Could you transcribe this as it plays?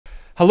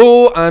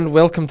Hello and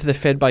welcome to the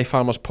Fed by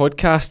Farmers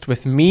podcast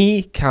with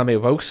me, Cammy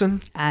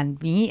Wilson.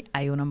 And me,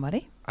 Iona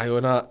Murray.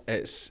 Iona,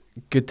 it's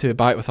good to be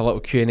back with a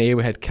little Q&A.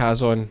 We had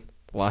Kaz on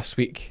last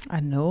week. I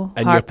know,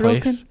 in your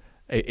place.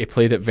 He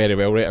played it very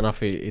well, right enough.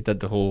 He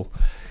did the whole,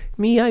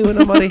 me,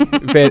 Iona Murray,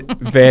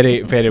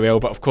 very, very well.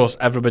 But of course,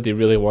 everybody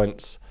really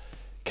wants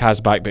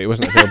Kaz back, but he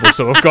wasn't available.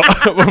 So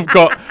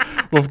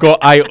we've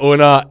got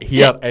Iona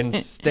here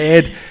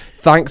instead.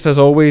 Thanks as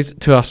always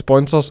to our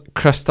sponsors,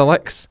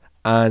 Crystalyx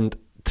and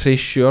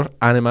Tracesure,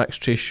 Animax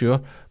Tracesure,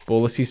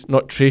 boluses,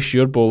 not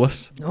Tracesure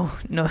bolus. No,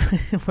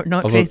 we're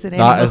not tracing any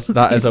boluses.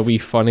 That is a wee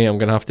funny. I'm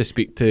going to have to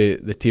speak to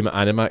the team at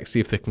Animax, see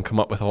if they can come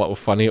up with a little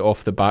funny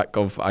off the back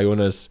of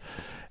Iona's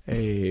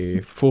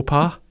faux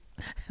pas.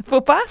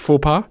 Faux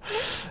pas.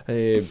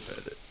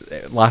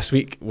 Last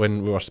week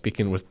when we were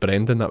speaking with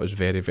Brendan, that was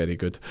very, very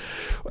good.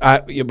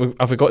 Have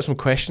we got some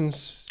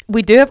questions?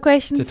 We do have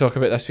questions to talk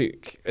about this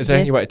week. Is there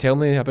anything you want to tell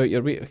me about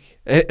your week?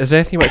 Is there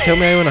anything you want to tell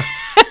me, Iona?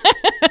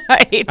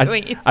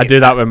 I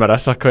do that with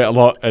Marissa quite a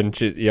lot, and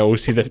you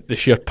always see the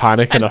sheer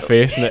panic in her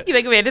face. And you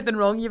think of anything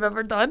wrong you've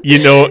ever done? You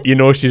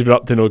know she's been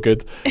up to no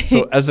good.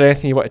 So is there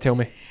anything you want to tell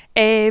me?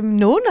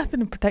 No,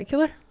 nothing in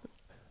particular.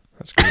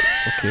 That's great.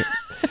 Okay.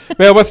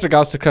 Well, with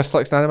regards to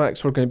Crystalyx and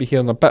Animax, we're going to be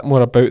hearing a bit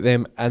more about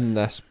them in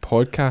this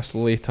podcast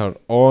later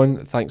on.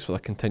 Thanks for the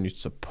continued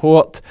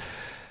support.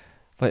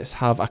 Let's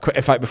have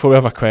in fact, before we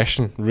have a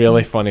question,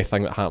 really funny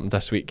thing that happened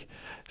this week.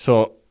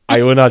 So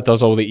Iona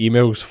does all the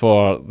emails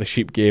for the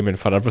sheep game and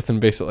for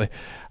everything basically,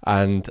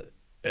 and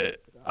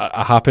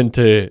I happen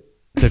to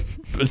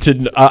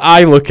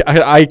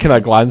I kind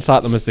of glance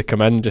at them as they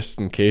come in just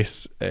in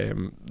case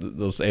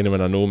there's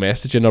anyone I know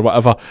messaging or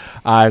whatever,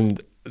 and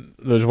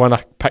there's one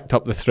I picked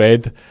up the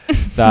thread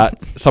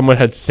that someone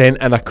had sent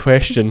in a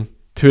question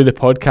to the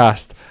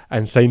podcast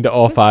and signed it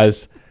off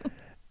as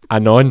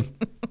Anon,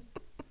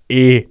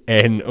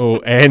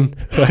 ANON,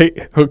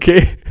 right?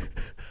 Okay.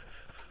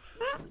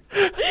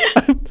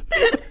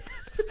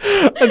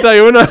 And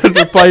Iona had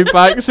replied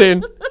back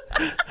saying,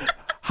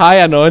 "Hi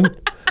Anon,"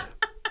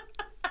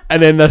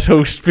 and then this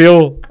whole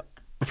spiel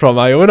from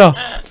Iona,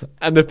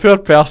 and the poor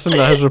person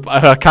that has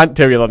I can't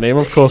tell you their name,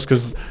 of course,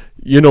 because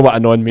you know what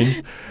Anon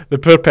means. The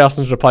poor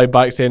person's replied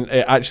back saying,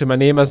 "Actually, my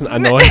name isn't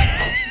Anon.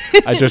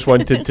 I just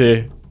wanted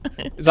to."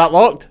 Is that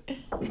locked?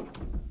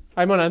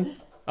 I'm on in.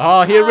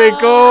 Oh, here we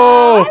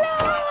go.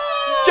 Hello.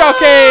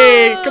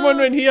 Jockey, come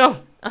on in here.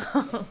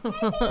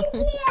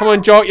 Come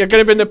on, Jock, you're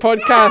going to be in the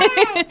podcast.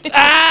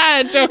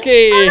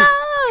 Jockey.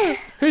 Hello.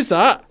 Who's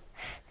that?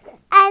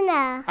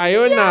 Anna.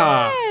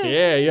 Iona.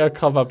 Yeah, you're a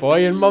clever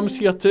boy, and Mum's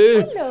here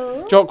too.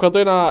 Hello. Jock, we're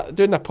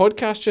doing a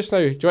podcast just now.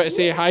 Do you want to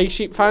say hi,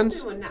 sheep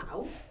fans?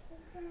 Now.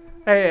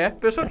 Yeah,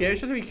 but it's okay.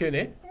 It's just a wee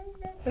Q&A.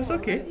 It's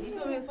okay. You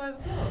saw me at 5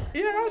 o'clock.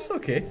 Yeah, that's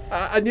okay.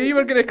 I knew you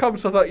were going to come,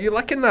 so I thought, you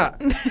licking that?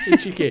 You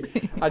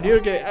cheeky. I knew you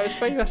were going to... It was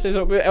fine. I says,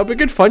 it'll be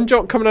good fun,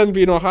 Jock, coming in and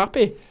being all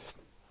happy.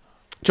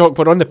 Jock,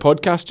 we're on the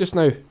podcast just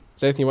now. Is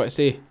there anything you want to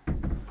say?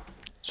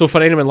 So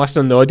for anyone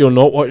listening on the audio,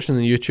 not watching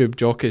the YouTube,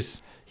 Jock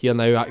is here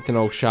now acting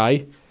all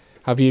shy.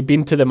 Have you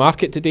been to the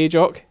market today,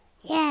 Jock?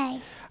 Yay.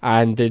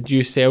 And did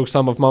you sell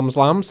some of Mum's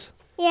lambs?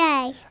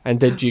 Yay. And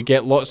did you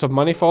get lots of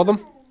money for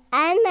them?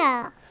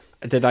 Anna.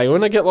 Did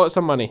Iona get lots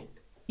of money?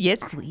 Yes,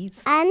 please.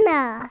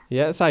 Anna.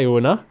 Yeah, it's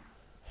Iona.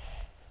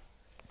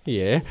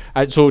 Yeah.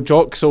 So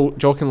Jock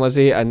and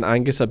Lizzie and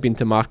Angus have been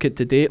to market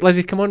today.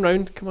 Lizzie, come on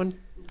round. Come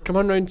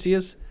on round, see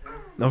us.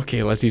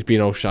 Okay, Lizzie's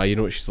been all shy, you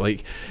know what she's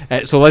like.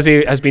 So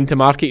Lizzie has been to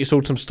market. You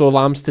sold some store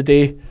lambs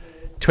today.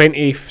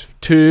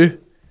 22.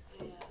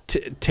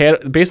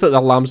 Basically,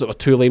 the lambs that were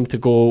too lame to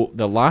go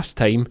the last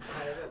time.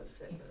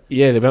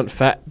 Yeah, they weren't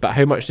fit. But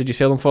how much did you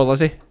sell them for,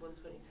 Lizzie?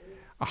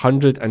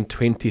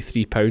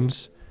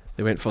 £123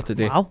 they went for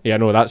today. Wow. Yeah,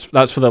 no,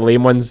 that's for the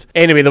lame ones.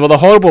 Anyway, they were the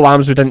horrible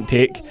lambs we didn't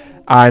take,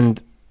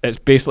 and it's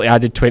basically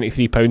added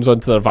 £23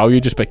 onto their value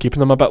just by keeping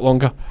them a bit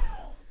longer.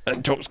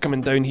 And Jock's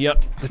coming down here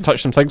to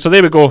touch some things. So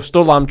there we go.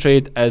 Store lamb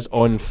trade is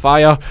on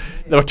fire.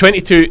 There were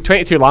 22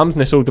 lambs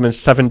and they sold them in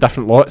 7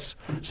 different lots.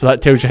 So that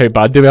tells you how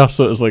bad they were.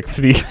 So it was like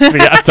three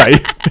at a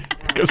time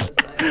because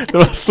they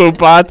were so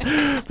bad.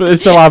 But they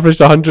still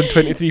averaged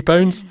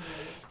 £123.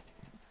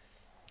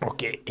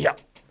 Okay, yeah.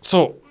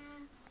 So,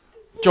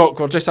 Jock,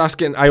 we're just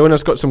asking.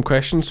 Iona's got some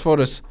questions for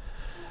us.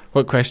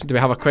 What question? Do we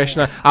have a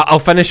question? I'll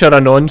finish our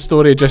Anon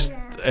story just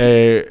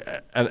in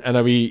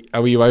a wee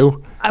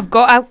while. I've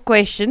got a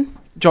question.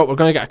 Jock, we're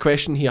going to get a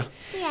question here.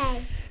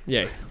 Yay.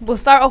 Yeah. We'll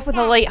start off with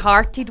a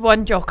light-hearted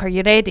one, Jock. Are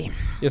you ready?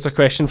 Here's a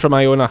question from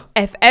Iona.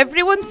 If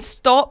everyone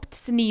stopped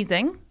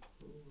sneezing,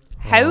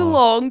 how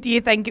long do you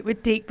think it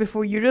would take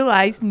before you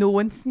realised no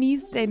one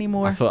sneezed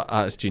anymore? I thought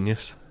that's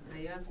genius.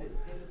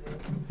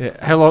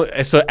 Yeah. How long?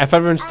 So if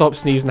everyone stopped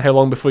sneezing, how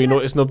long before you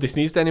notice nobody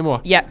sneezed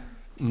anymore? Yeah.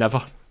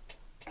 Never.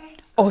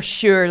 Oh,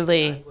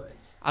 surely.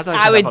 I don't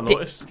think I'd ever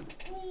notice.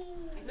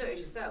 Notice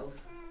yourself.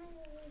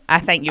 I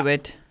think you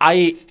would.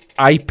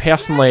 I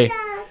personally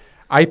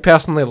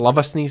love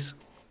a sneeze.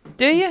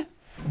 Do you?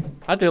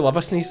 I do love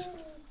a sneeze.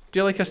 Do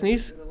you like a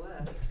sneeze?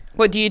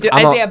 What do you do? I'm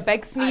Is not- it a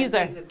big sneezer?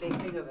 It's a big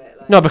thing of it.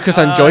 Like, No, because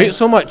I enjoy it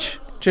so much.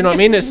 Do you know what I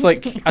mean? It's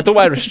like, I don't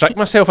want to restrict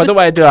myself. I don't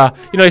want to do a,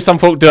 you know, some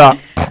folk do a,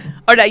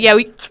 Or that, yeah,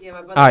 we. Yeah,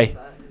 my brother aye. does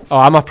that. Oh,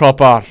 I'm a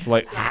proper,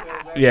 like,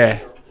 yeah.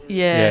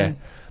 Yeah.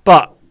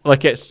 But,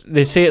 like,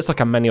 they say it's like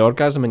a mini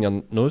orgasm in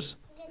your nose.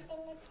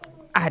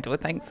 I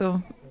don't think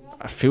so.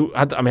 I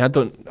mean, I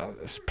don't,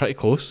 it's pretty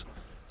close.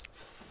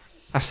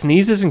 A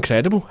sneeze is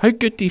incredible. How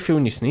good do you feel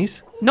when you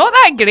sneeze? Not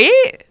that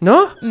great.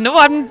 No? No,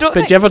 I don't. But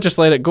Think, do you ever just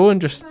let it go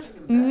and just...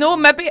 no,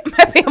 maybe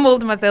I'm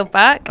holding myself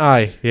back.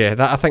 Aye, yeah,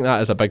 I think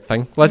that is a big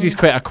thing. Lizzie's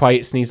quite a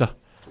quiet sneezer.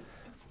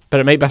 But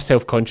it might be a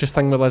self-conscious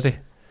thing with Lizzie.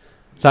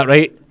 Is that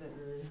right?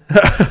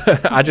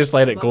 I just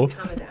let it go. Mum's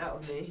hammering it out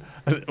of me.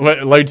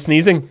 Loud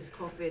sneezing? Just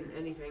coughing,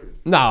 anything.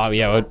 No,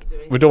 yeah,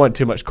 we don't want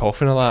too much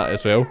coughing of that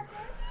as well.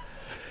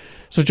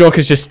 So Jock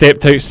has just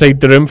stepped outside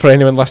the room for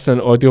anyone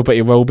listening audio, but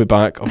he will be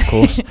back, of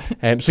course.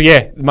 So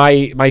yeah,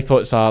 my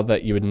thoughts are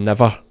that you'd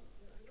never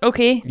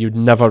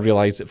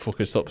realise that folk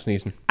could stop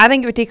sneezing. I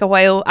think it would take a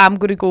while. I'm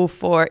going to go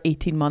for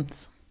 18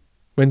 months.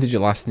 When did you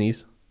last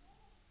sneeze?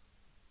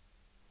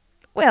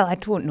 Well, I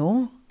don't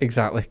know.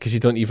 Exactly, because you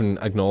don't even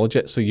acknowledge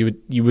it, so you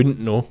wouldn't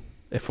know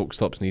if folk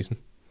stop sneezing.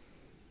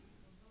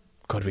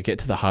 God, we get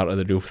to the heart of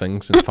the real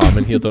things in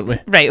farming here, don't we?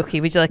 Right, okay.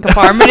 Would you like a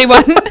farmery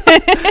one?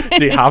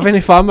 Do you have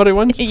any farmery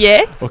ones?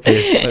 Yes.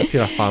 Okay, let's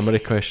hear a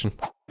farmery question.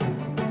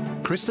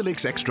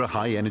 Crystalyx Extra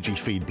High Energy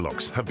Feed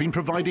Blocks have been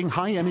providing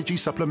high energy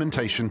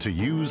supplementation to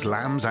ewes,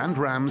 lambs and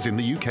rams in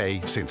the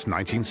UK since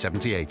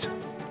 1978.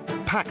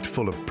 Packed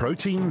full of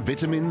protein,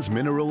 vitamins,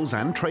 minerals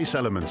and trace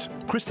elements,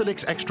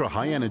 Crystalyx Extra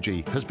High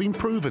Energy has been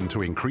proven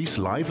to increase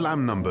live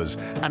lamb numbers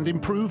and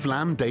improve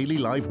lamb daily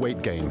live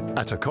weight gain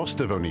at a cost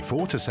of only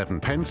 4 to 7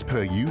 pence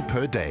per ewe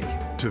per day.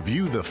 To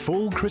view the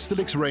full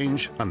Crystalyx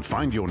range and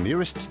find your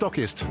nearest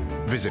stockist,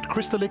 visit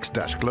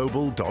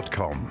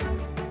crystalyx-global.com.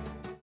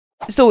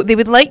 So they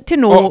would like to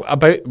know.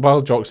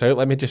 While Jock's out,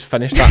 let me just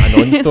finish that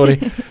Anon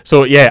story.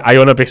 So yeah,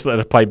 Iona basically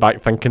replied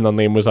back thinking their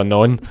name was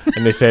Anon,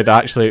 and they said,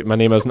 actually, my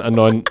name isn't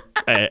Anon.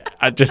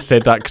 I just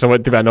said that because I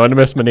want to be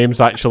anonymous. My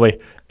name's actually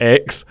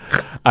X.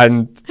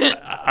 And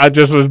I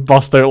just was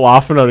burst out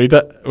laughing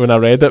when I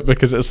read it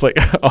because it's like,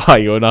 oh,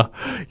 Iona,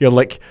 you're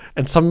like,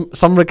 in some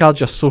regards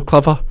you're so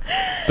clever,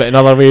 but in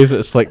other ways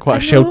it's like, what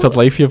a sheltered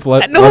life you've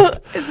lived.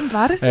 It's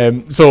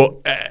embarrassing.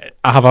 So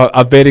I have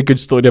a very good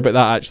story about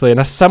that actually, and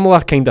a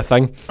similar kind of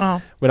thing.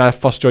 Oh. When I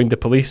first joined the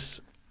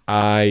police,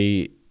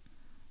 I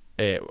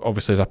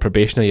obviously as a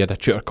probationer, you had a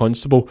tutor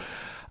constable,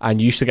 and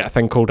you used to get a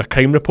thing called a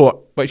crime report,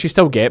 which you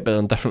still get, but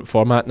in a different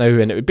format now,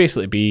 and it would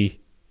basically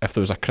be if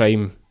there was a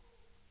crime,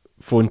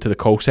 phone to the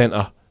call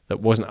centre that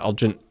wasn't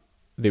urgent,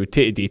 they would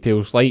take the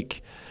details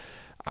like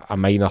a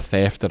minor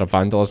theft or a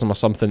vandalism or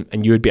something,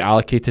 and you would be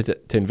allocated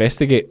it to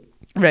investigate.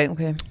 Right,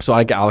 okay. So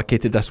I get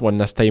allocated this one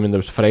this time, and there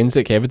was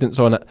forensic evidence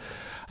on it,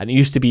 and it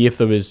used to be if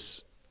there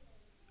was,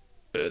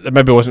 there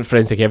maybe wasn't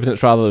forensic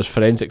evidence, rather there was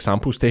forensic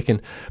samples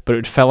taken, but it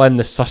would fill in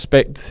the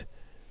suspect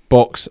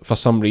box for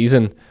some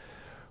reason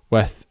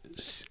with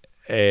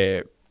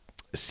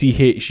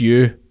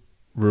CHU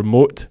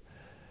remote,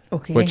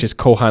 Okay. which is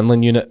call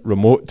handling unit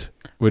remote,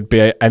 would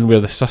be in where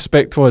the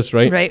suspect was,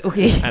 right? Right,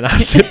 okay. And I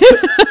said,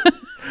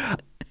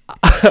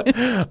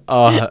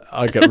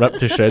 I get ripped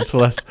to shreds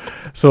for this.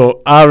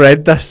 So I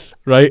read this,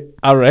 right?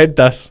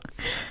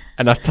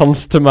 And I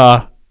turns to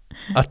my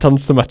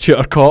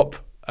tutor cop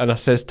and I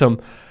says to him,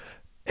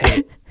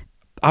 hey,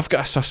 I've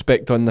got a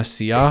suspect on this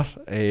CR.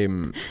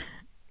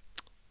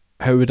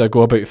 How would I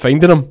go about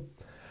finding him?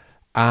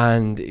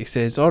 And he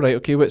says, all right,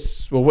 okay,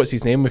 what's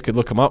his name? We could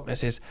look him up. I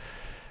says,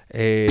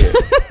 I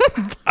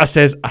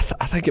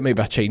think it might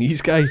be a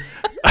Chinese guy.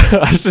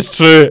 This is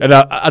true, and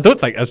I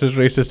don't think this is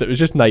racist. It was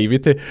just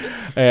naivety.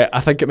 I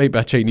think it might be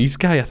a Chinese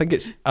guy. I think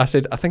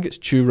it's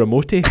Chu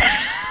Remote.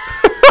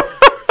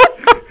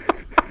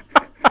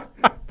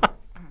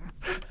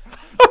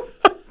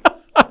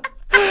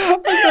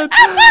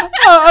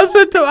 I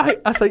said to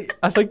him,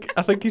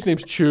 I think his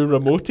name's Chu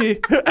Remote.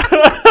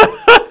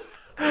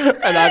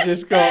 And I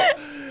just got,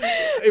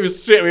 it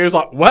was straight away, he was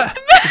like, what?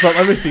 He's like,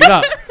 let me see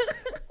that.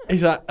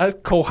 He's like, that's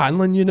call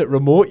handling unit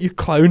remote, you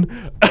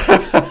clown.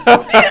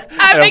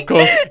 And of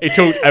course, he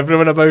told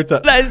everyone about it.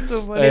 That is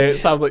so funny.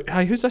 So I'm like,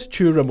 hi, who's this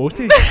Chu Remote?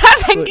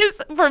 I think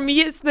for me,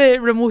 it's the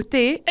remote.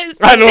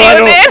 I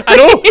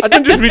know. I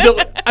didn't just read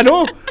it. I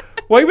know.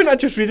 Why wouldn't I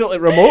just read it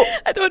like remote?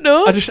 I don't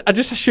know. I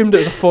just assumed it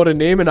was a foreign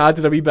name and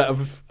added a wee bit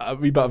of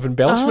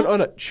embellishment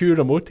on it. Chu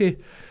Remote.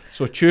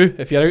 So Chu,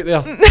 if you're out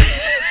there,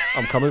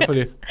 I'm coming for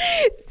you.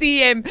 See,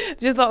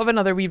 just thought of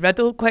another wee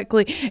riddle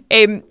quickly.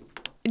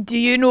 Do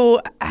you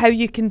know how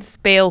you can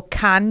spell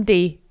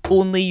candy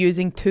only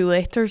using 2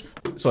 letters?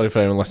 Sorry for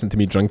anyone listening to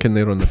me drinking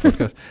there on the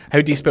podcast. How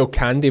do you spell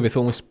candy with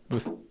only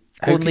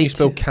how can you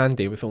spell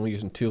candy with only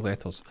using 2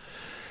 letters?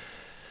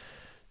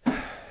 Well,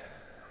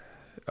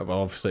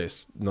 obviously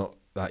it's not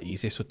that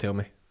easy, so tell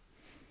me.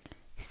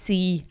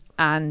 C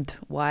and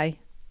Y.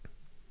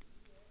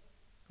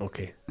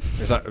 Okay.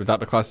 Would that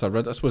be classed as a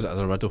riddle? I suppose it is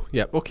a riddle.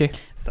 Yeah, okay.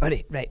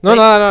 Sorry, right. No,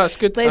 it's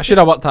good. I should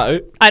have worked that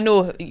out. I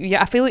know.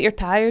 Yeah, I feel like you're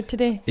tired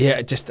today. Yeah,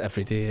 just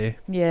every day,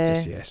 Yeah.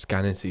 Just,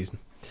 scanning season.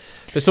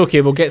 It's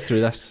okay. We'll get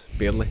through this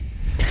barely.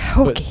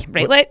 Okay,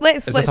 right.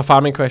 Let's. Is this a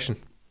farming question?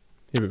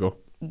 Here we go.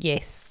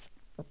 Yes.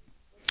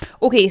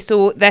 Okay,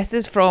 so this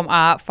is from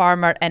a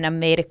farmer in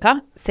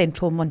America,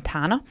 central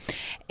Montana,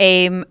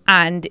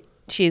 and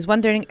she is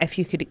wondering if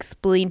you could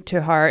explain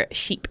to her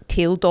sheep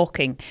tail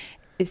docking.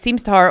 It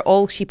seems to her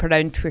all sheep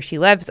around where she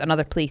lives and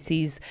other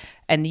places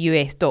in the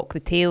US dock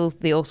the tails.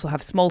 They also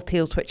have small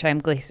tails, which I'm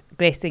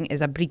guessing is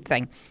a breed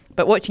thing.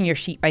 But watching your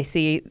sheep, I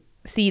see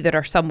there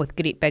are some with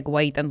great big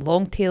wide and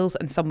long tails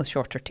and some with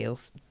shorter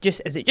tails.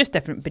 Is it just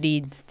different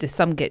breeds? Do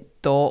some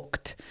get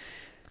docked?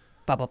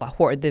 Blah blah blah.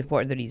 What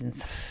are the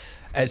reasons?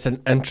 It's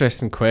an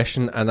interesting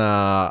question and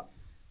a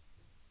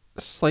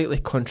slightly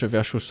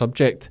controversial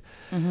subject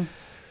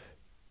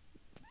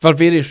for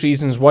various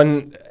reasons.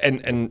 One,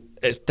 and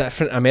it's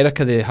different.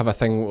 America, they have a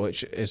thing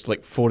which is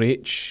like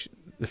 4-H,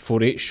 the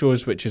 4-H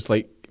shows, which is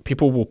like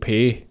people will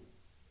pay.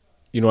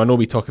 You know, I know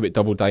we talk about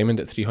Double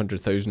Diamond at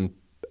 300,000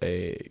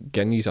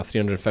 guineas or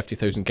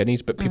 350,000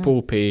 guineas, but people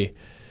will pay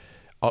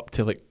up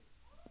to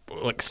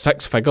like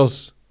 6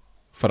 figures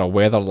for a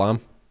weather lamb.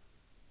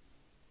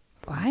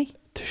 Why?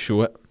 To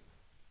show it.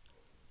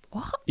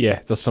 What?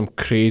 Yeah, there's some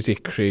crazy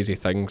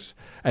things,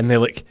 and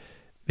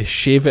they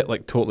shave it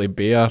like totally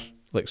bare,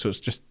 like so it's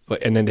just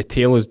like, and then the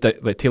tail is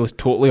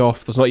totally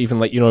off. There's not even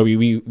like, you know,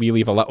 we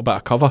leave a little bit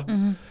of cover.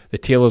 The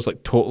tail is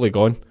like totally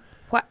gone.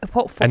 What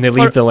for, and they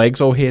leave the legs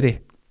all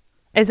hairy.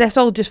 Is this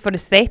all just for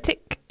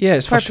aesthetic? Yeah,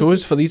 it's for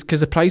shows for these,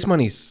 because the prize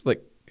money's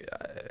like,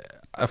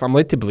 if I'm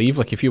led to believe,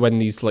 like if you win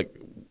these like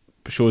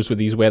shows with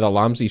these weather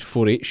lambs, these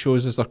 4-H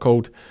shows as they're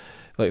called,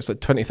 like it's like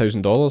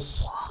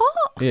 $20,000.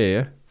 What?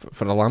 Yeah,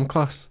 for a lamb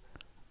class.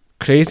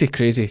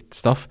 Crazy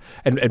stuff,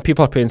 and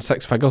people are paying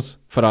 6 figures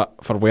for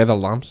weather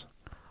lambs,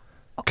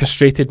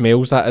 castrated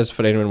males. That is,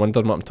 for anyone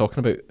wondering what I'm talking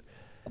about.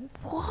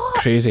 What?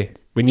 Crazy.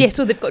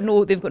 So they've got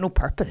no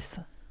purpose.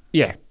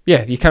 Yeah,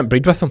 you can't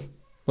breed with them.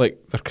 Like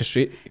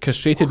they're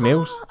castrated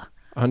males.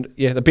 And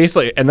yeah, they're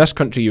basically, in this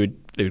country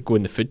they would go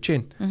in the food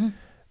chain,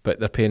 but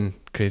they're paying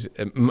crazy.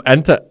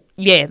 Isn't it?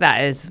 Yeah,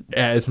 that is.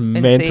 It is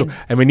mental,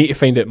 and we need to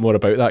find out more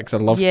about that, because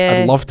I'd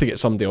love to get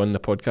somebody on the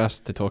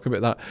podcast to talk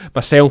about that.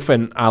 Myself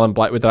and Alan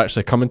Blackwood are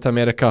actually coming to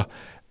America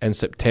in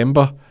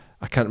September.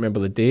 I can't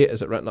remember the date.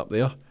 Is it written up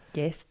there?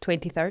 Yes,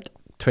 23rd.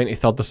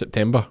 23rd of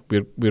September.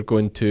 We're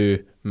going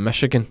to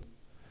Michigan,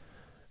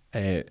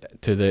 to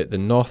the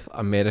North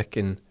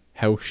American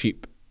Hill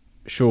Sheep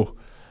Show,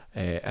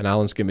 and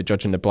Alan's going to be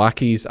judging the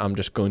blackies. I'm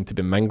just going to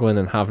be mingling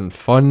and having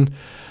fun.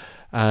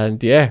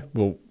 And yeah,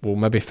 we'll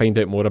maybe find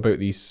out more about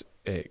these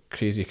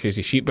crazy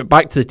sheep. But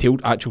back to the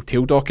actual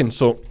tail docking.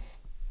 So,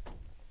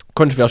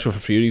 controversial for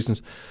a few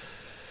reasons.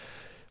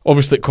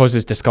 Obviously, it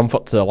causes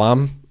discomfort to the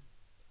lamb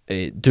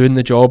doing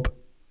the job,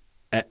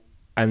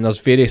 and there's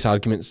various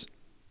arguments.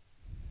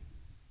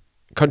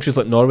 Countries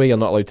like Norway are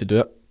not allowed to do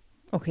it.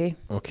 Okay,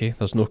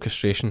 there's no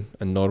castration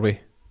in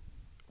Norway.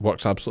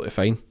 Works absolutely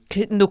fine.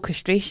 No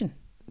castration?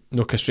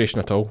 No castration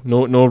at all.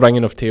 No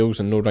ringing of tails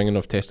and no ringing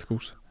of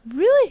testicles.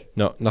 Really?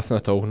 No, nothing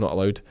at all, not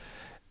allowed.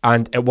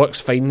 And it works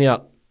fine there.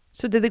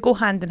 So do they go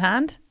hand in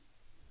hand?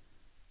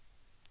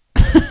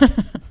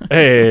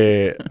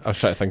 I was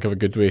trying to think of a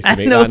good way to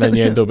make that an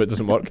innuendo, but it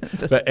doesn't work.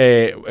 But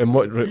and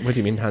what do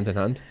you mean hand in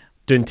hand?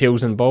 Doing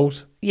tails and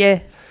balls?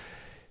 Yeah.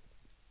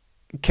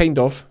 Kind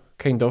of.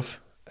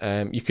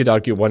 You could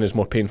argue one is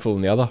more painful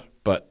than the other,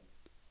 but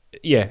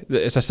yeah,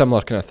 it's a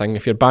similar kind of thing.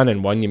 If you're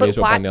banning one, you may as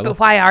well ban the other. But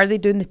why are they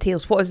doing the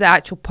tails? What is the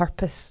actual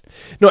purpose?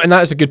 No, and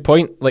that is a good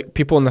point. Like,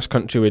 people in this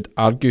country would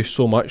argue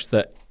so much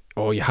that,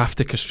 you have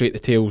to castrate the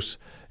tails,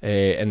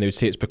 and they would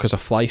say it's because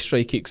of fly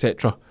strike,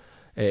 etc.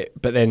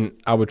 But then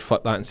I would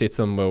flip that and say to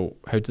them, well,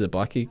 how do the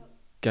blackie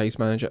guys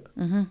manage it?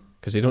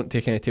 Because they don't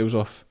take any tails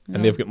off,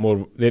 and they've got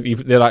more.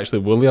 They're actually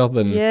woollier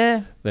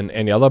than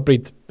any other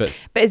breed. But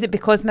is it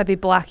because maybe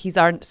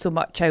blackies aren't so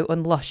much out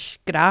on lush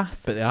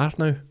grass? But they are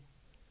now.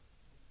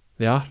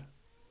 They are.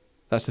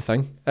 That's the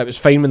thing. It was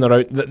fine when they're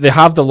out. They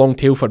have the long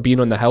tail for being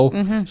on the hill,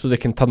 so they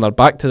can turn their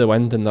back to the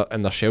wind and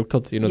they're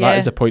sheltered. You know, that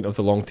is the point of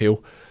the long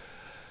tail.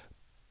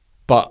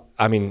 But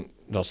I mean,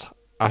 there's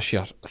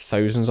actually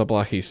thousands of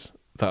blackies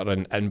that are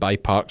in by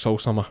parks all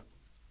summer.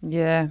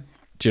 Yeah.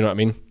 Do you know what I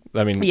mean?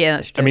 I mean, yeah,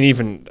 that's true. I mean,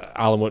 even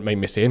Alan won't mind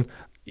me saying,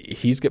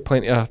 he's got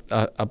plenty of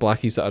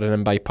blackies that are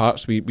in by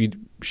parks. We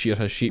shear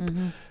his sheep.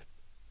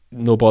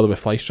 No bother with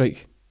fly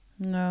strike.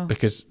 No.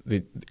 Because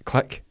they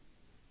click.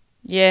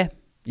 Yeah.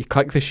 You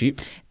click the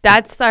sheep.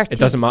 Dad started. It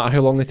doesn't matter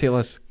how long the tail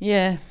is.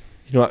 Yeah.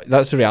 You know,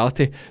 that's the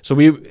reality. So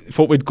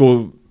folk would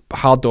go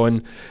hard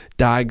on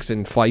dags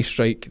and fly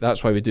strike.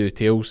 That's why we do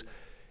tails.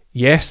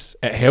 Yes,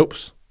 it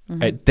helps.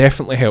 It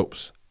definitely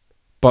helps.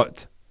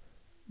 But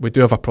we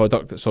do have a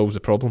product that solves the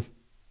problem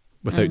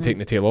without taking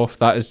the tail off.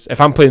 That is,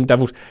 if I'm playing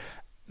devil's,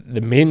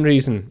 the main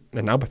reason,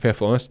 and I'll be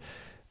perfectly honest,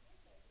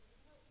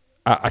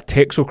 a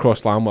Texel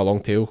cross lamb with a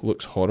long tail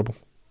looks horrible.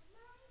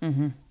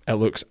 It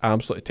looks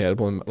absolutely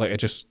terrible, and like it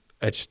just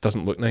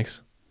doesn't look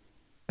nice.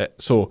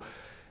 So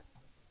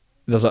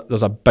there's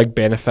a big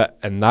benefit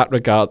in that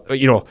regard.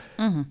 You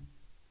know,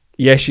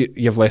 yes,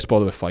 you have less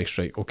bother with fly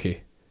strike.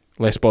 Okay,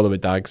 less bother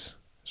with dags.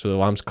 so the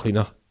lamb's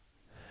cleaner.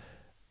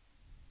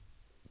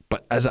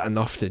 But is it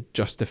enough to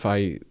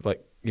justify,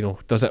 like, you know,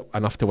 does it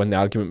enough to win the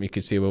argument where you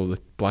could say, well, the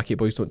Blackie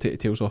boys don't take the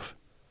tails off?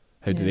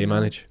 How do they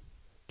manage?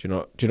 Do you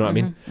know what I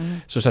mean?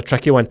 So it's a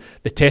tricky one.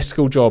 The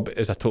testicle job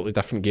is a totally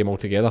different game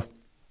altogether.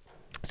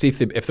 See, if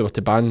they were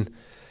to ban,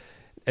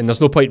 and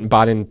there's no point in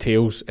banning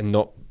tails and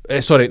not,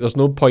 there's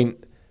no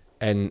point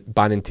in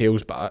banning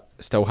tails but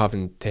still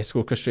having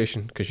testicle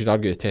castration, because you'd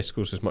argue the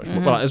testicles is much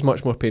more, well, it is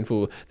much more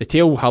painful. The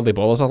tail hardly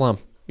bothers a lamb.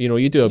 You know,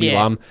 you do a wee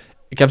lamb,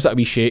 it gives it a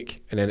wee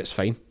shake and then it's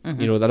fine.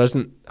 You know, there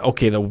isn't,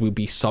 okay, there will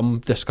be some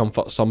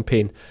discomfort, some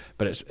pain,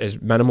 but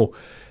it's minimal.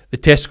 The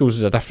testicles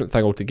is a different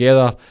thing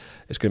altogether.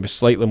 It's going to be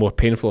slightly more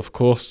painful, of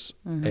course,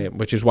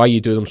 which is why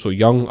you do them so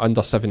young,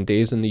 under 7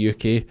 days in the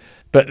UK.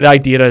 But the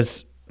idea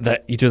is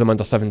that you do them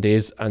under 7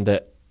 days and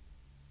that,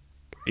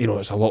 you know,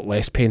 it's a lot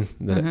less pain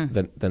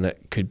than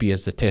it could be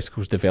as the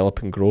testicles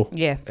develop and grow.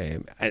 Yeah.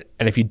 And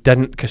if you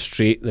didn't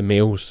castrate the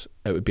males,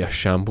 it would be a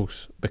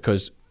shambles,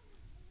 because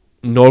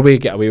Norway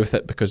get away with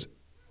it because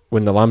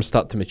when the lambs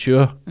start to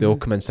mature, they all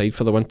come inside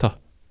for the winter.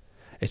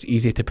 It's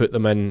easy to put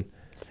them in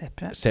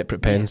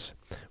separate pens.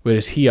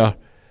 Whereas here,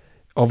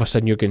 all of a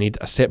sudden you're going to need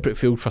a separate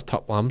field for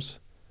tup lambs,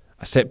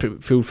 a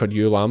separate field for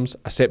ewe lambs,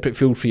 a separate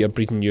field for your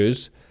breeding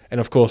ewes, and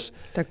of course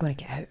they're going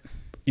to get out.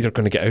 You're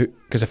going to get out,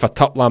 because if a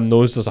tup lamb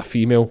knows there's a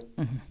female,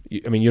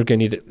 I mean, you're going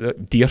to need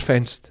it deer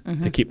fenced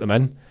to keep them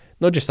in.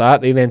 Not just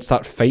that, they then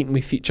start fighting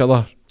with each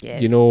other. Yeah.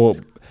 You know,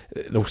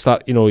 they'll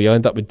start, you know, you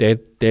end up with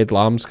dead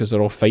lambs because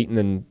they're all fighting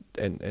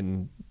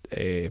and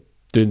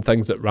doing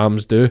things that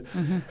rams do.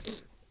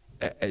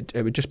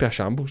 It would just be a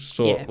shambles.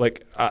 So,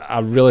 like, I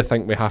really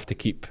think we have to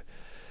keep.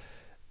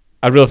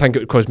 I really think it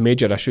would cause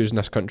major issues in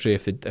this country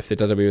if they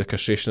did away with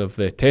castration of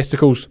the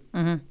testicles,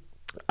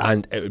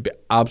 and it would be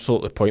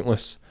absolutely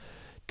pointless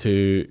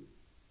to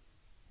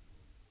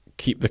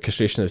keep the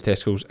castration of the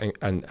testicles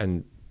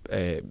and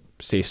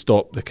say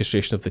stop the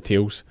castration of the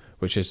tails,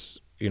 which is,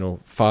 you know,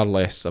 far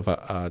less of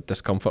a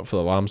discomfort for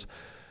the lambs.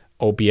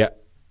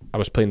 Albeit, I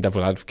was playing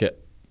devil's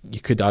advocate, you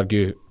could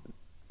argue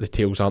the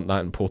tails aren't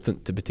that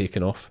important to be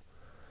taken off.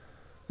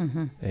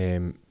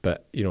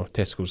 But, you know,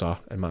 testicles are,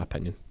 in my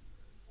opinion.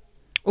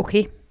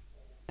 Okay,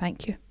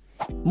 thank you.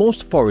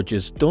 Most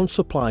foragers don't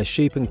supply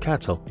sheep and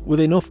cattle with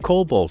enough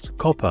cobalt,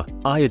 copper,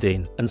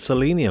 iodine and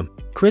selenium,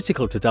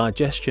 critical to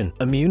digestion,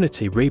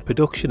 immunity,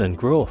 reproduction and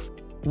growth.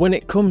 When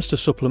it comes to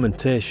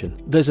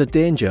supplementation, there's a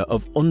danger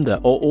of under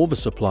or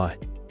oversupply.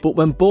 But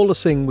when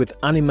bolusing with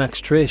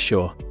Animax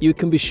Tracesure, you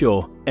can be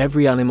sure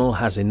every animal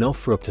has enough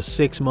for up to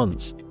 6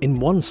 months in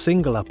one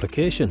single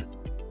application.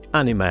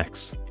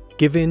 Animax,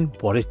 giving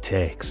what it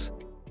takes.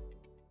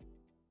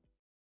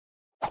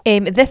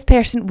 This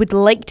person would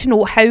like to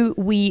know how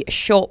we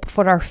shop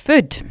for our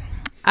food.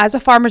 As a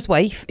farmer's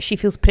wife, she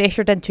feels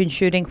pressured into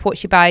ensuring what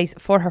she buys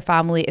for her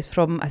family is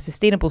from a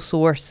sustainable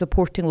source,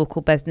 supporting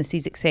local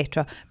businesses,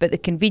 etc. But the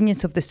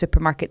convenience of the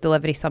supermarket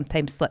delivery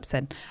sometimes slips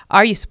in.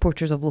 Are you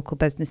supporters of local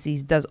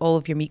businesses? Does all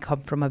of your meat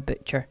come from a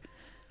butcher?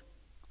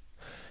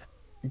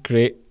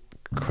 Great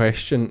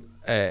question,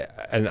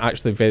 and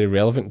actually very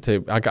relevant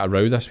to. I got a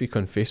row this week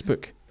on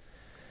Facebook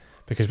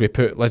because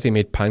Lizzie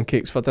made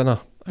pancakes for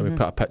dinner. And we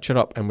put a picture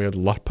up and we had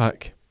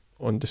Lurpak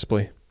on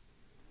display.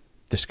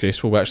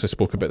 Disgraceful. We actually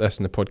spoke about this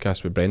in the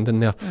podcast with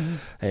Brendan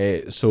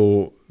there.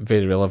 So,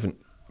 very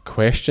relevant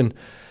question.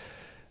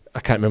 I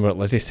can't remember what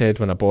Lizzie said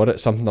when I bought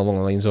it. Something along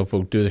the lines of,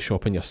 well, do the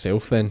shopping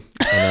yourself then.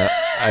 And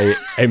I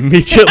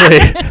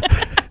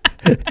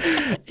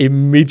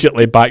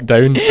immediately backed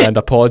down and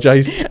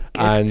apologised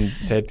and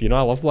said, you know,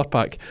 I love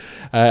Lurpak.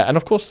 And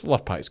of course,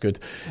 Lurpak's good.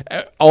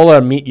 All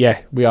our meat,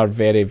 we are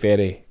very,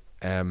 very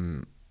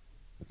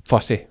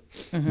fussy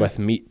with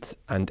meat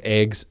and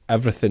eggs,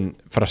 everything.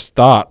 For a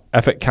start,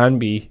 if it can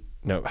be,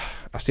 no,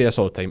 I say this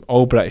all the time,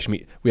 all British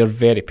meat, we are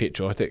very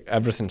patriotic,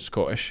 everything's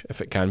Scottish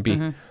if it can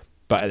be,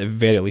 but at the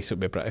very least it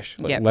would be British.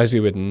 Like Lizzie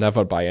would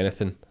never buy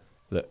anything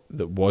that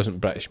wasn't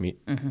British meat,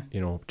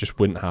 you know, just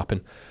wouldn't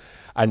happen.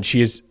 And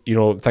she is, you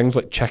know, things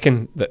like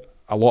chicken that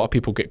a lot of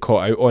people get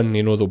caught out on,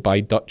 you know, they'll buy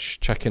Dutch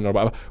chicken or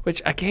whatever,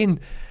 which again,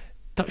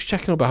 Dutch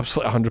chicken will be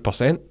absolutely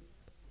 100%.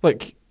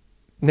 Like,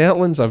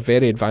 Netherlands are a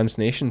very advanced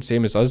nation,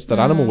 same as us. Their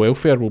animal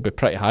welfare will be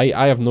pretty high.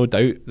 I have no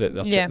doubt that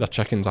their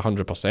chicken's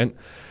 100%.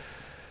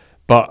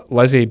 But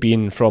Lizzie,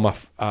 being from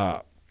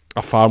a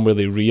farm where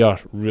they rear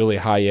really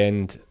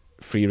high-end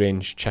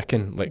free-range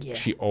chicken,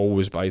 she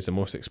always buys the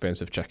most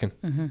expensive chicken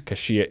because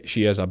she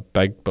is a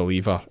big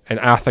believer. And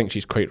I think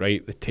she's quite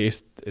right. The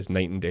taste is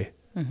night and day.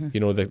 You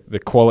know, the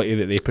quality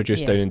that they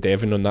produce down in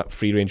Devon on that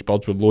free-range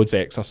birds with loads of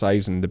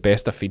exercise and the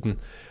best of feeding,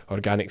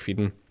 organic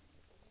feeding,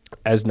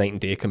 is night and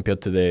day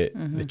compared to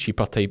the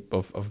cheaper type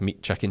of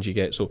meat chickens you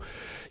get. So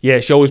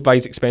she always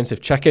buys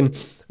expensive chicken.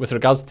 With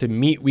regards to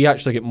meat, we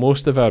actually get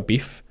most of our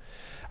beef.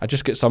 I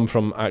just get some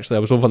from, I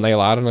was over in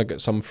Isle Arran, I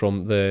got some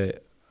from the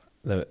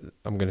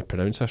I'm going to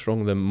pronounce this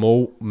wrong, the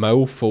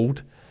Mow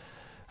Fold,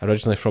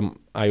 originally from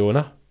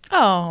Iona.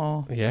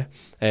 Oh. Yeah.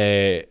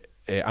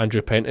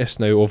 Andrew Prentice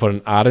now over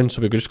in Arran,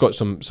 so we just got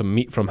some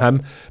meat from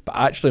him. But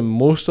actually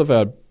most of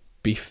our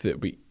beef that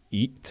we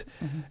eat.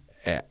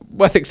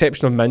 With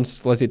exception of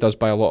mince, Lizzie does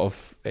buy a lot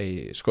of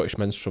Scottish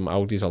mince from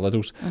Aldi's or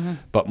Lidl's,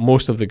 but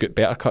most of the good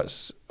better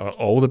cuts, or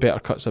all the better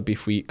cuts of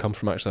beef we eat, come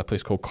from actually a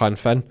place called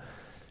Clanfin,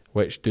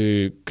 which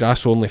do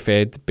grass-only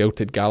fed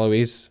belted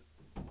Galloways,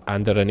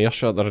 and they're in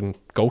Ayrshire, they're in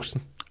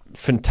Galston.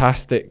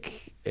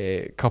 Fantastic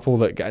couple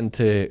that get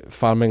into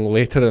farming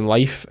later in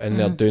life, and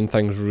they're doing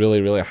things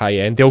really, really high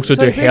end. They also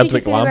do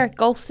Herdwick lamb.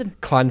 Galston.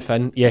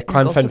 Clanfin, yeah,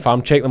 Clanfin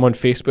Farm. Check them on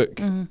Facebook.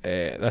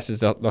 This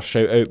is their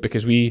shout out,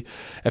 because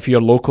if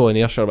you're local in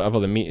Ayrshire or whatever,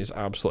 the meat is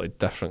absolutely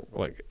different,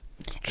 like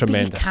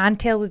tremendous. But you can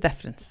tell the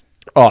difference.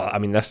 Oh, I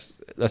mean,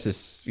 this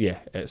is, yeah,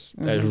 it's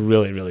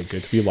really, really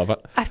good. We love it.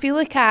 I feel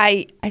like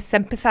I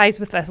sympathise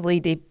with this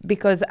lady,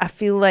 because I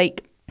feel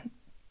like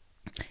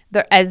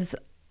there is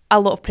a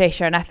lot of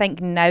pressure, and I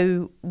think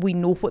now we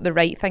know what the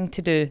right thing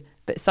to do,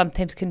 but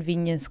sometimes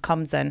convenience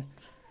comes in.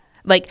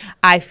 Like,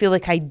 I feel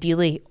like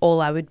ideally all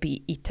I would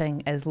be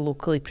eating is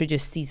locally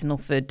produced seasonal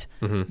food,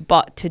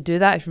 but to do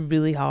that is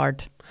really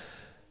hard.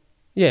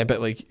 Yeah, but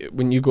like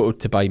when you go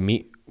to buy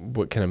meat,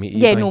 what kind of meat?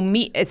 Yeah, no,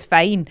 meat is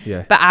fine.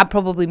 Yeah. But I'm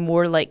probably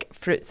more like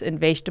fruits and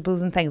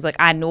vegetables and things. Like,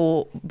 I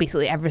know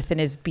basically everything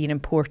is being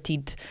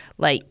imported.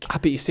 Like, I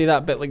bet you say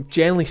that, but like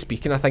generally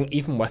speaking, I think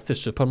even with the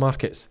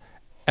supermarkets,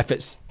 if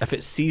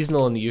it's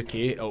seasonal in the UK,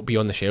 it'll be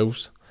on the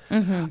shelves.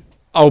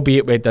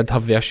 Albeit we did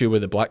have the issue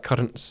with the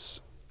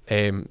blackcurrants.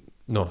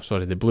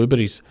 The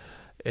blueberries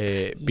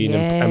being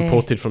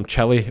imported from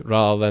Chile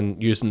rather than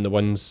using the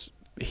ones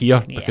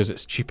here because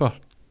it's cheaper,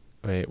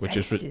 which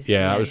is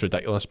that was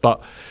ridiculous.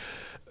 But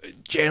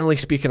generally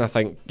speaking, I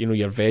think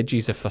your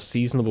veggies, if they're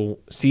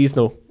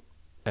seasonal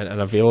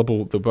and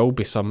available, there will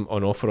be some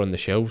on offer on the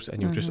shelves,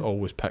 and you'll just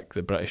always pick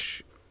the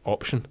British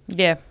option.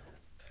 Yeah.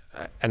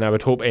 And I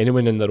would hope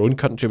anyone in their own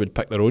country would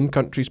pick their own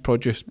country's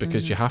produce,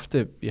 because you have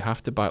to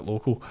buy it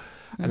local,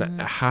 and it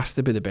has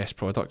to be the best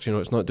product.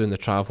 It's not doing the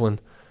travelling,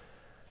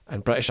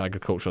 and British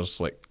agriculture's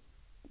like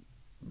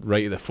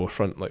right at the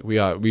forefront. Like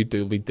we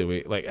do lead the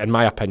way. Like, in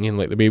my opinion,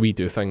 like the way we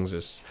do things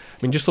is,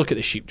 I mean, just look at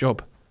the sheep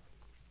job.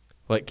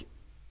 Like,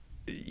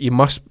 you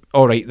must,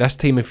 all right, this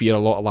time of year a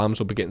lot of lambs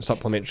will be getting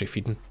supplementary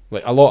feeding.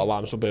 Like, a lot of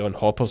lambs will be on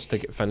hoppers to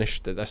get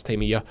finished at this time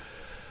of year.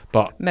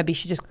 But maybe you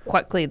should just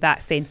quickly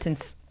that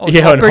sentence on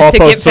on hoppers to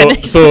get so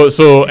finished.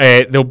 so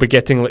they'll be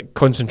getting like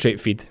concentrate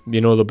feed.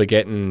 They'll be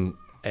getting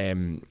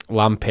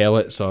lamb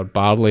pellets or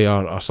barley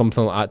or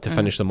something like that to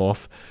finish them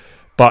off.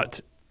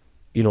 But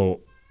a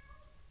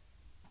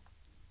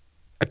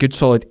good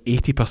solid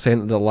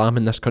 80% of the lamb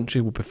in this country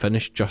will be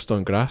finished just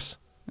on grass.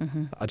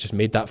 I just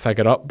made that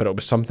figure up, but it'll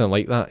be something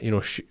like that.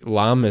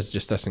 Lamb is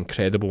just this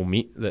incredible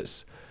meat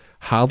that's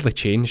hardly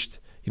changed.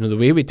 The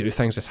way we do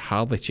things is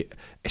hardly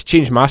it's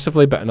changed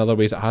massively, but in other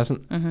ways it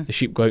hasn't. The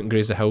sheep go out and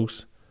graze the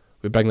hills.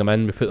 We bring them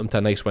in, we put them to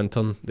a nice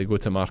winter, they go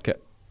to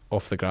market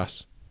off the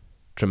grass.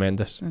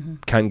 Tremendous.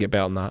 Can't get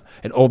better than that.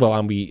 And all the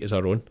lamb we eat is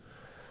our own.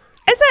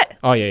 Is it?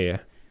 Oh, yeah.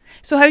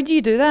 So how do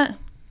you do that?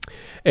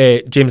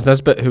 James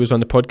Nisbet, who was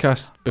on the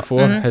podcast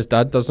before, his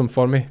dad does them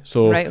for me.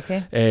 So, right,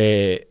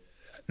 okay.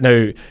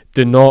 Now,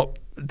 do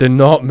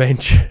not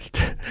mention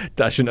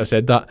that I shouldn't have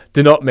said that.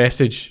 Do not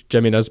message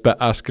Jimmy Nisbet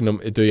asking him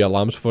to do your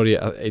lambs for you.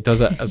 He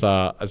does it as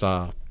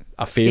a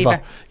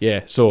favour.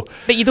 Yeah. So.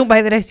 But you don't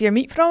buy the rest of your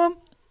meat from him?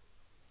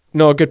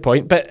 No, good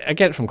point. But I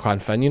get it from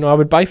Clanfin. I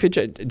would buy for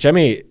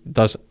Jimmy.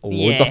 Does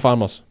loads of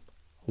farmers.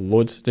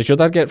 Loads. Does your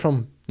dad get it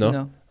from?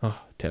 No. Oh,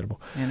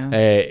 terrible. I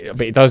know.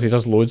 But he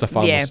does loads of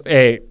farmers.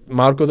 Yeah.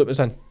 Margot that was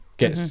in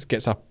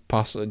gets a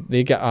parcel.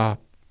 They get a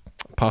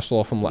parcel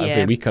off him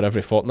every week or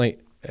every fortnight.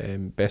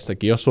 Best of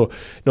gear. So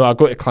no, I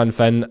go to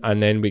Clanfin,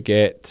 and then we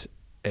get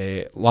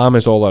lamb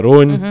is all our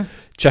own.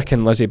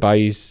 Chicken, Lizzie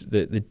buys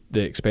the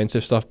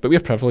expensive stuff, but we're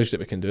privileged that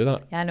we can do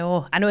that. I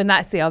know, and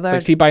that's the other.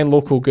 Like, see, buying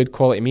local, good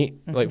quality meat.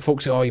 Like,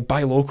 folks say, oh, you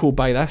buy local,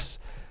 buy this.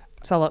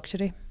 It's a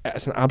luxury.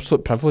 It's an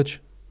absolute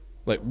privilege.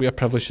 Like, we're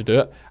privileged to do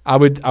it. I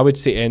would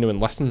say to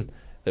anyone, listen,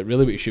 that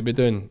really what you should be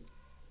doing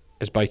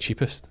is buy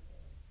cheapest.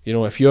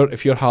 If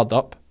you're hard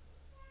up,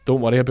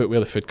 don't worry about where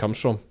the food comes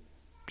from.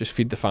 Just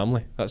feed the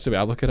family. That's the way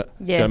I look at it.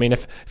 Yeah. Do you know what I mean?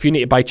 If you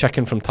need to buy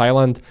chicken from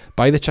Thailand,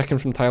 buy the chicken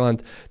from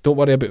Thailand. Don't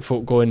worry about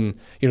folk going,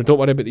 don't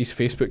worry about these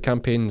Facebook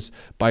campaigns,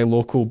 buy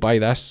local, buy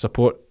this,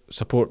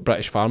 support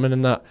British farming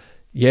and that.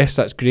 Yes,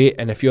 that's great.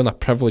 And if you're in a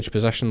privileged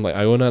position like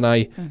Iona and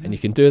I, and you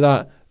can do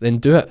that, then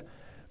do it.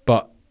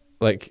 But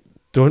like,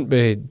 don't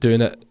be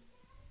doing it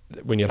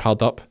when you're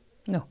hard up.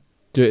 No.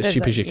 Do it as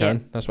cheap as you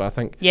can. That's what I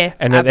think. Yeah.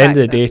 And at the end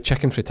of the day,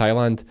 chicken from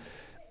Thailand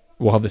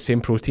will have the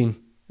same protein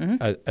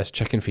as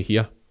chicken for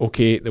here.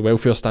 Okay, the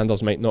welfare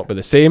standards might not be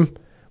the same.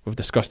 We've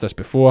discussed this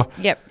before.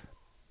 Yep.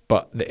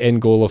 But the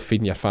end goal of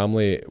feeding your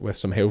family with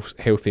some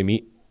healthy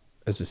meat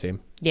is the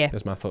same. Yeah.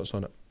 That's my thoughts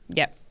on it.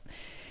 Yep.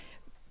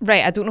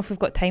 Right, I don't know if we've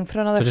got time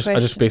for another question. I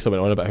just basically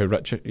went on about how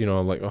rich,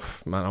 I'm like, oh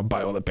man, I'll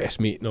buy all the best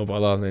meat, no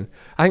bother. And then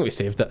I think we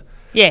saved it.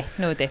 Yeah,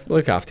 no, definitely.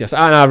 Look after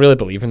yourself. And I really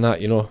believe in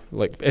that,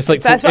 Like, it's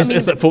like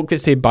it's like folk that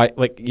say buy,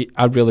 like,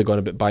 I've really gone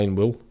about buying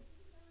wool.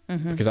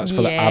 Because that's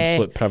for the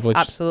absolute privilege.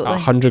 Absolutely.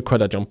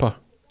 £100 a jumper.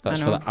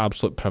 That's I for know. the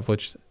absolute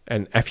privileged.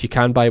 And if you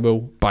can buy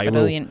wool, buy wool.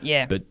 Brilliant,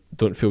 yeah. But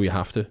don't feel you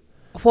have to.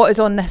 What is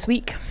on this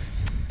week?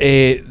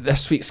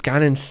 This week's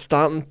scanning's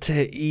starting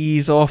to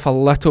ease off a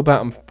little bit.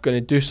 I'm going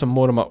to do some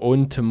more on my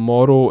own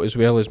tomorrow, as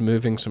well as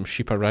moving some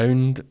sheep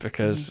around,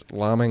 because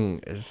lambing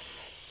is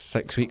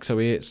 6 weeks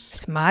away.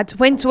 It's mad.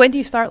 When do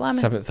you start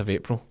lambing? 7th of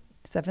April.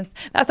 7th.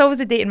 That's always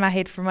a date in my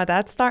head for my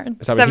dad starting.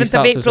 Is that when he 7th of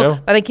starts as April.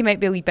 well? I think he might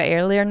be a wee bit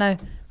earlier now.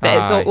 But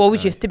it's Aye,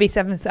 always aye. used to be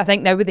 7th. I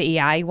think now with the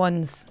AI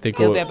ones, They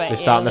it'll go. be a bit They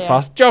start on the earlier.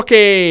 first.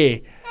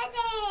 Jockey,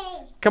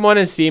 come on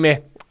and see me.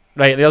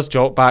 Right, there's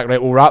Jock back.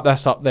 Right, we'll wrap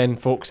this up then,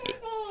 folks.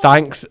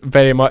 Thanks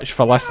very much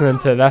for listening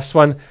to this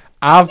one.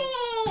 I've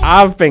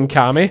been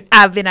Cammy,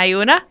 I've been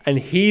Iona. and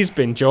he's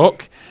been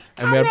Jock,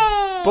 and we're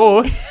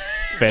both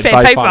fed Fed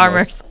by by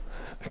farmers.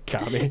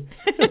 farmers.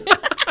 Cammy.